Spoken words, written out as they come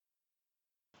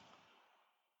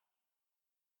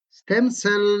Stem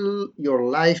Cell Your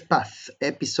Life Path,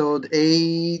 episode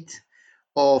 8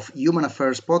 of Human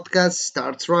Affairs podcast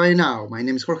starts right now. My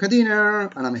name is Jorge Diner,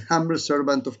 and I'm a humble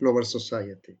servant of global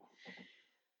society.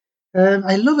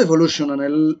 I love evolution,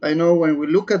 and I know when we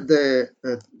look at the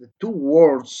two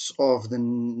words of the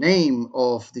name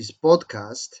of this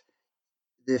podcast,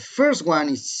 the first one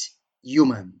is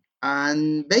human.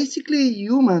 And basically,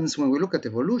 humans, when we look at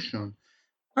evolution,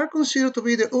 are considered to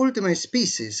be the ultimate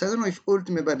species. I don't know if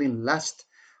ultimate by being last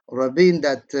or by being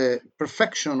that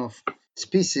perfection of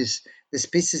species, the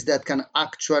species that can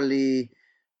actually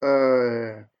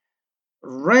uh,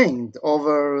 reign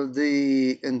over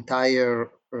the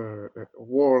entire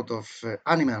world of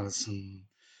animals and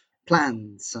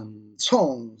plants and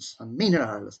songs and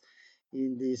minerals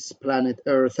in this planet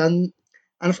Earth. And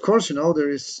of course, there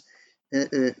is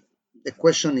the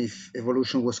question if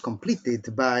evolution was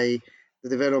completed by the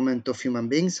development of human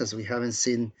beings, as we haven't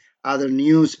seen other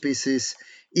new species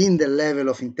in the level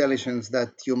of intelligence that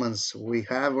humans we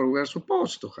have or we are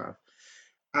supposed to have.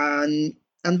 And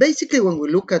and basically, when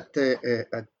we look at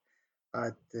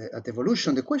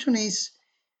evolution, the question is: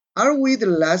 are we the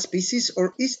last species,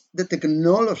 or is the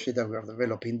technology that we are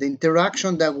developing, the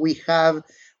interaction that we have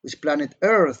with planet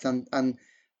Earth, and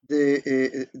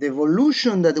the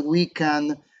evolution that we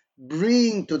can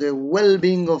bring to the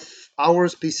well-being of our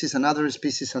species and other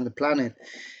species on the planet,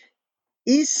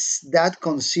 is that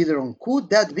considered, or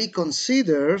could that be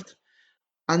considered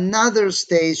another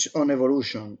stage on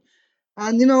evolution?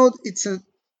 And it's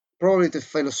probably the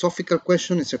philosophical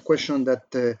question. It's a question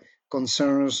that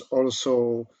concerns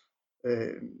also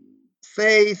uh,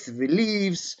 faith,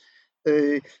 beliefs,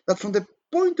 but from the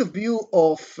point of view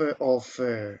of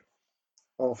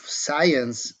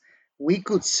science, we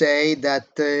could say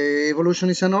that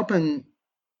evolution is an open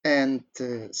end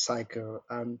cycle,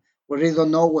 and we really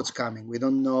don't know what's coming. We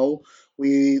don't know.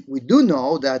 We do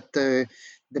know that the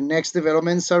next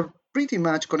developments are pretty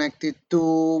much connected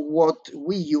to what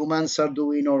we humans are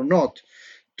doing or not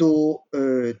to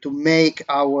make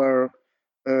our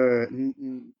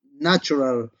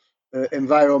natural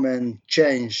environment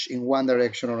change in one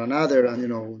direction or another.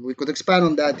 And we could expand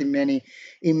on that in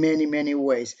many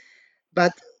ways.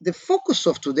 But the focus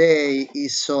of today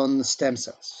is on stem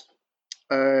cells,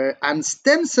 and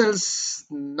stem cells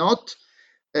not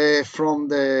from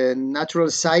the natural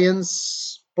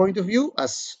science point of view.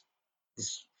 As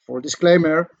for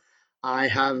disclaimer, I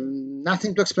have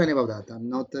nothing to explain about that. I'm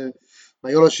not a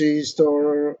biologist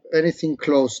or anything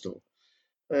close to.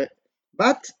 Uh,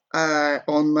 but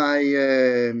on my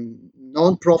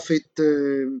non-profit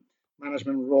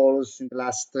management roles in the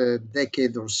last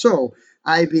decade or so,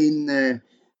 I've been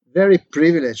very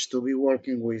privileged to be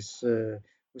working with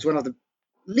one of the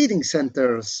leading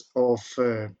centers of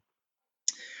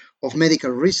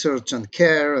medical research and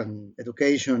care and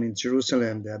education in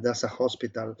Jerusalem, the Hadassah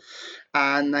Hospital,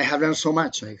 and I have learned so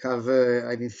much. I've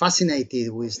been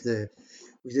fascinated with the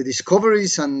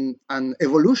discoveries and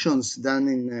evolutions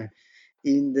done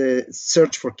in the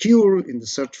search for cure, in the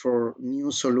search for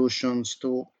new solutions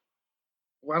to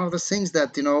one of the things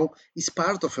that is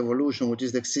part of evolution, which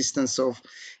is the existence of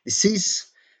disease,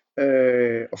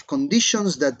 of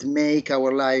conditions that make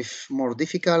our life more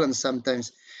difficult and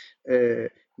sometimes uh,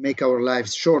 make our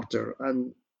lives shorter.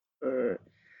 Uh,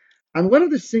 and one of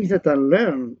the things that I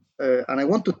learned, and I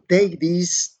want to take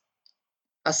this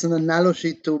as an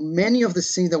analogy to many of the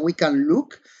things that we can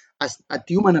look at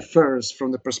human affairs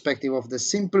from the perspective of the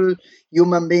simple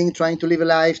human being trying to live a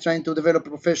life, trying to develop a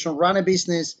profession, run a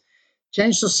business,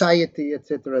 change society,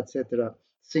 etc., etc.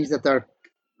 Things that are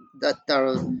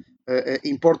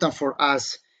important for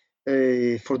us,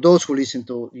 for those who listen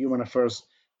to Human Affairs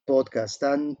podcast.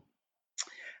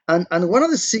 And one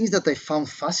of the things that I found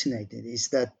fascinating is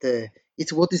that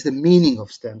it's what is the meaning of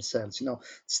stem cells.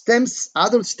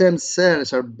 Adult stem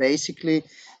cells are basically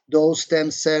those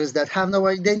stem cells that have no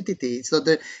identity. So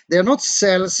they are not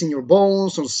cells in your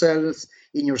bones or cells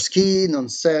in your skin, on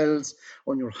cells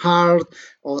on your heart,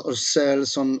 or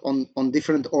cells on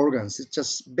different organs. It's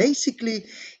just basically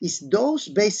it's those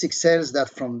basic cells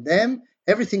that from them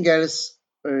everything else,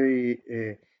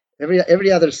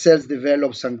 every other cells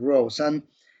develops and grows. And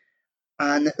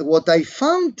what I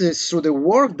found is through the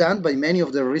work done by many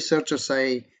of the researchers,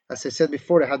 as I said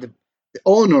before, I had the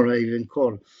honor, I even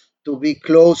call, to be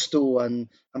close to and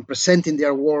presenting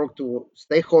their work to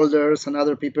stakeholders and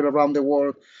other people around the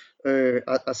world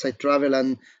as I travel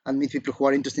and meet people who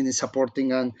are interested in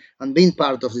supporting and being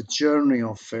part of the journey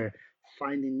of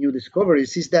finding new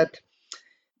discoveries, is that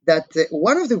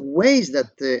one of the ways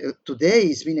that today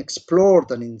is being explored,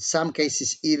 and in some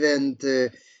cases even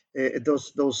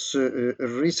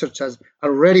researchers are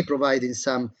already providing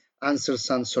some answers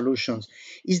and solutions.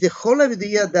 Is the whole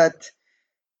idea that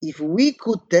if we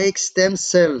could take stem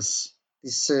cells,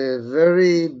 these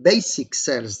very basic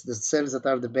cells, the cells that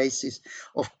are the basis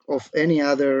of any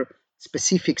other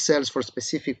specific cells for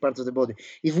specific parts of the body,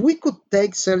 if we could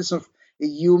take cells of a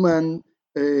human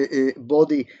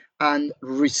body and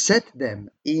reset them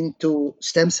into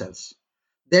stem cells,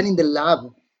 then in the lab,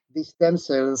 these stem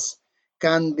cells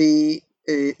can be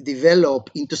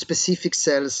developed into specific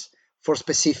cells for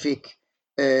specific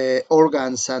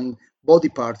organs and body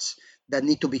parts that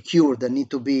need to be cured, that need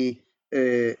to be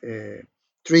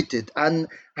treated. And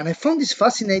I found this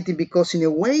fascinating because, in a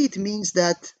way, it means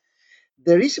that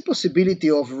there is a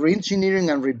possibility of re-engineering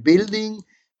and rebuilding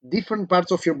different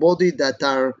parts of your body that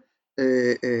are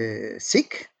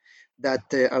sick,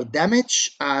 that are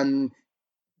damaged, and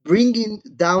bringing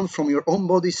down from your own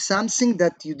body something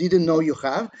that you didn't know you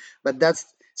have, but that's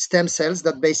stem cells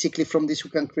that basically from this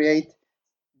we can create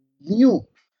new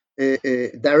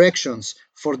directions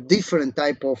for different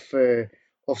type of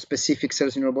specific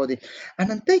cells in your body.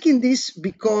 And I'm taking this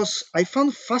because I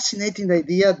found fascinating the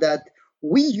idea that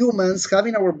we humans have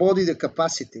in our body the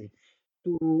capacity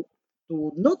to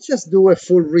not just do a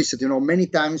full reset. Many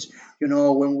times,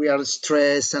 when we are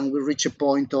stressed and we reach a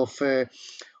point of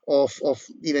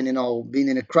even being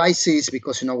in a crisis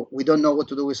because we don't know what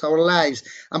to do with our lives,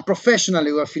 and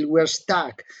professionally we feel we're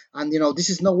stuck, and this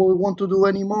is not what we want to do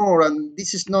anymore, and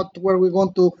this is not where we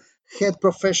want to head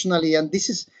professionally, and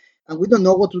we don't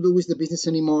know what to do with the business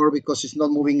anymore because it's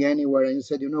not moving anywhere. And you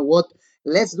said, you know what,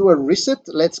 let's do a reset,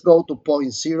 let's go to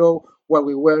point zero where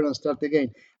we were and start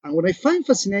again. And what I find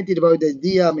fascinating about the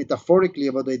idea, metaphorically,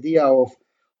 about the idea of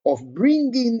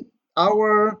bringing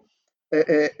our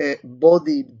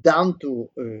body down to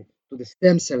the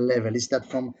stem cell level is that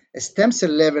from a stem cell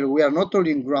level, we are not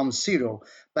only in ground zero,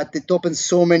 but it opens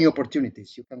so many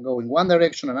opportunities. You can go in one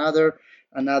direction, another,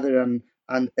 and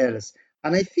else.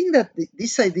 And I think that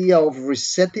this idea of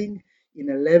resetting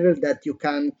in a level that you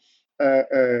can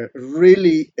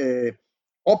really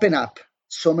open up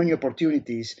so many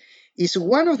opportunities is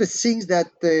one of the things that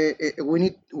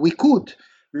we could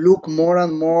look more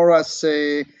and more as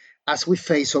we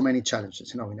face so many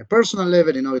challenges, in a personal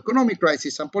level, economic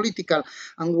crisis and political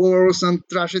and wars and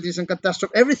tragedies and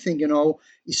catastrophe, everything,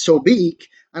 is so big.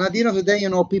 And at the end of the day,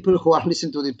 people who are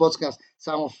listening to the podcast,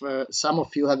 some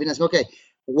of you have been asking, okay,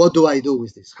 what do I do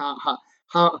with this? How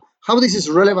this is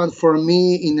relevant for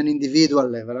me in an individual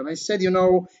level? And I said,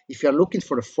 if you're looking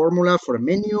for a formula, for a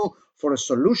menu, for a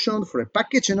solution, for a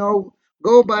package,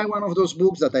 go buy one of those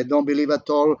books that I don't believe at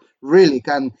all really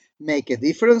can make a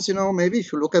difference. Maybe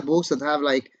if you look at books that have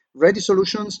like ready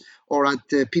solutions, or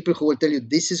at people who will tell you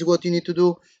this is what you need to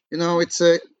do, it's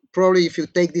probably, if you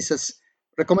take this as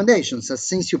recommendations, as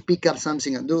things you pick up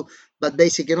something and do, but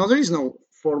basically, there is no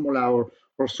formula or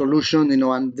solution,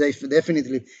 and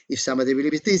definitely if somebody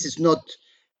believes this, it's not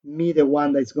me the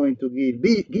one that's going to be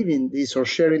giving this or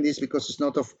sharing this, because it's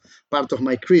not of part of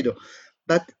my credo.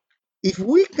 But if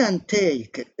we can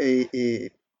take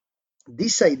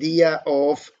this idea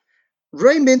of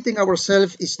reinventing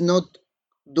ourselves, is not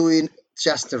doing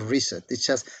just a reset. It's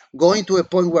just going to a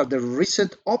point where the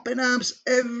reset opens up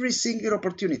every single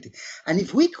opportunity. And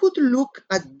if we could look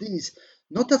at this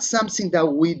not as something that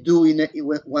we do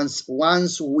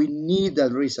once we need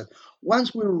that reset,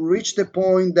 once we reach the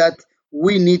point that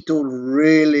we need to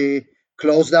really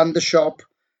close down the shop,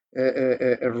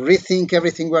 rethink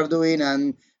everything we're doing,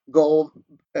 and go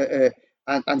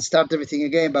and start everything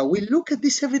again. But we look at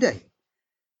this every day.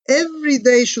 Every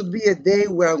day should be a day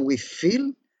where we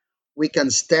feel we can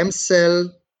stem cell,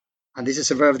 and this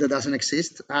is a verb that doesn't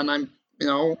exist. And I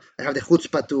have the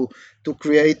chutzpah to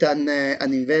create and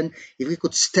invent. If we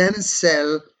could stem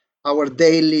cell our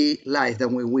daily life,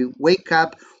 then when we wake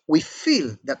up, we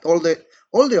feel that all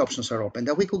the options are open.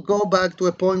 That we could go back to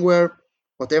a point where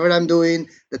whatever I'm doing,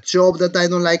 the job that I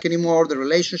don't like anymore, the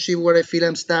relationship where I feel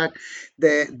I'm stuck,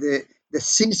 the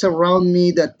things around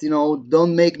me that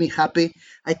don't make me happy,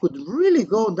 I could really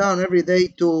go down every day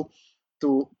to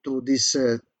this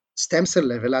stem cell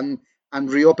level and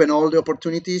reopen all the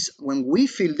opportunities. When we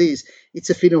feel this, it's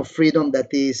a feeling of freedom that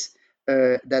is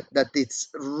that it's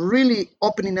really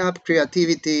opening up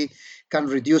creativity, can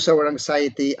reduce our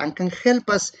anxiety, and can help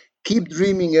us keep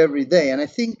dreaming every day. And I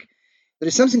think there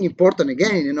is something important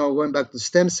again, going back to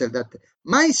stem cell, that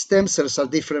my stem cells are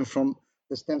different from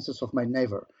the stem cells of my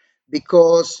neighbor,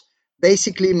 because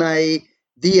basically my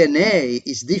DNA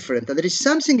is different, and there is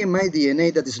something in my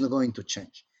DNA that is not going to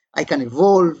change. I can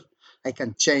evolve, I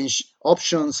can change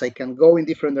options, I can go in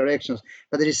different directions.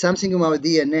 But there is something in my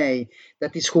DNA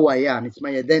that is who I am. It's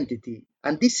my identity,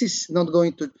 and this is not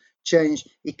going to change.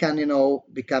 It can,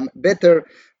 become better,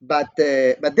 but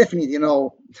definitely,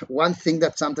 one thing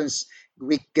that sometimes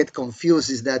we get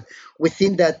confused is that we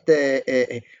think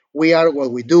that we are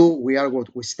what we do, we are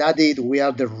what we studied, we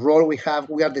are the role we have,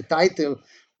 we are the title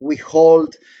we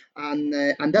hold,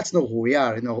 and that's not who we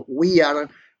are. We are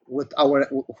what our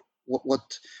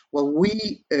what what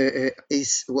we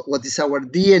is what is our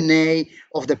DNA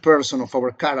of the person, of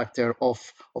our character, of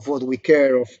what we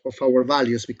care, of our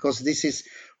values, because this is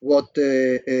what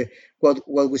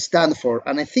what we stand for.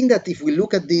 And I think that if we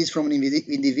look at this from an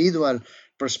individual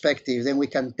perspective, then we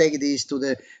can take this to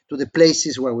the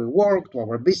places where we work, to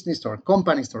our business, to our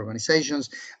companies, to organizations,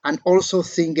 and also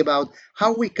think about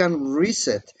how we can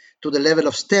reset to the level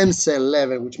of stem cell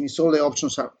level, which means all the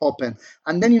options are open.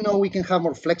 And then, we can have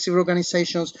more flexible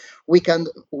organizations. We can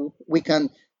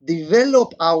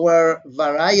develop our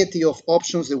variety of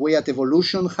options the way that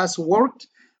evolution has worked,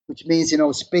 which means,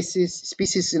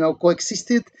 species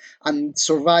coexisted and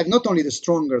survive. Not only the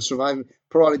stronger survive,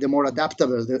 probably the more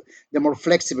adaptable, the more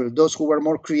flexible, those who were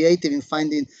more creative in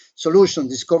finding solutions,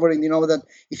 discovering, that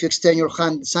if you extend your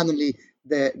hand, suddenly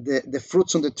the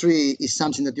fruits on the tree is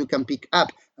something that you can pick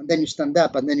up, and then you stand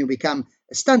up, and then you become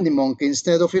a standing monkey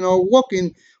instead of,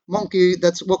 walking monkey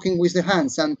that's walking with the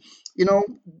hands. And you know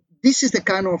this is the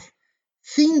kind of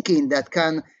thinking that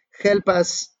can help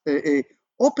us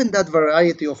open that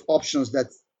variety of options that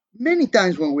many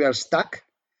times when we are stuck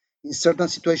in certain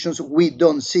situations we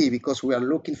don't see, because we are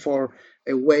looking for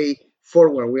a way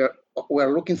forward. We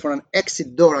are looking for an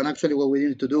exit door, and actually what we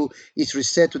need to do is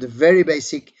reset to the very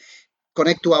basic,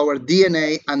 connect to our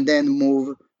DNA, and then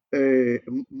move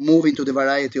into the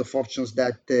variety of options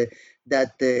that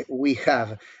we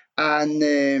have. And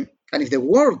if the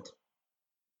world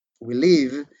we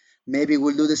live, maybe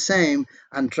we'll do the same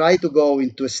and try to go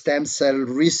into a stem cell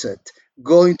reset,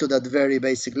 go into that very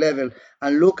basic level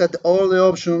and look at all the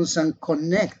options and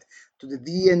connect to the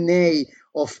DNA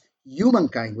of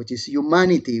humankind, which is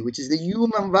humanity, which is the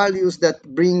human values that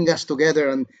bring us together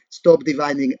and stop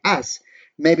dividing us.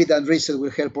 Maybe that reset will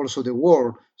help also the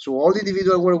world. So all the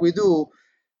individual work we do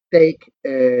take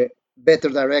a better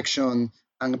direction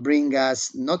and bring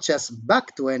us not just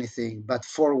back to anything, but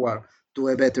forward to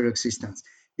a better existence.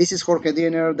 This is Jorge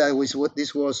Diener.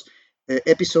 This was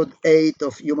episode 8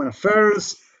 of Human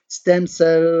Affairs, Stem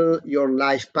Cell, Your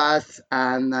Life Path,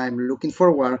 and I'm looking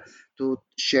forward to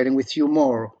sharing with you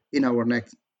more in our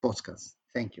next podcast.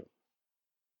 Thank you.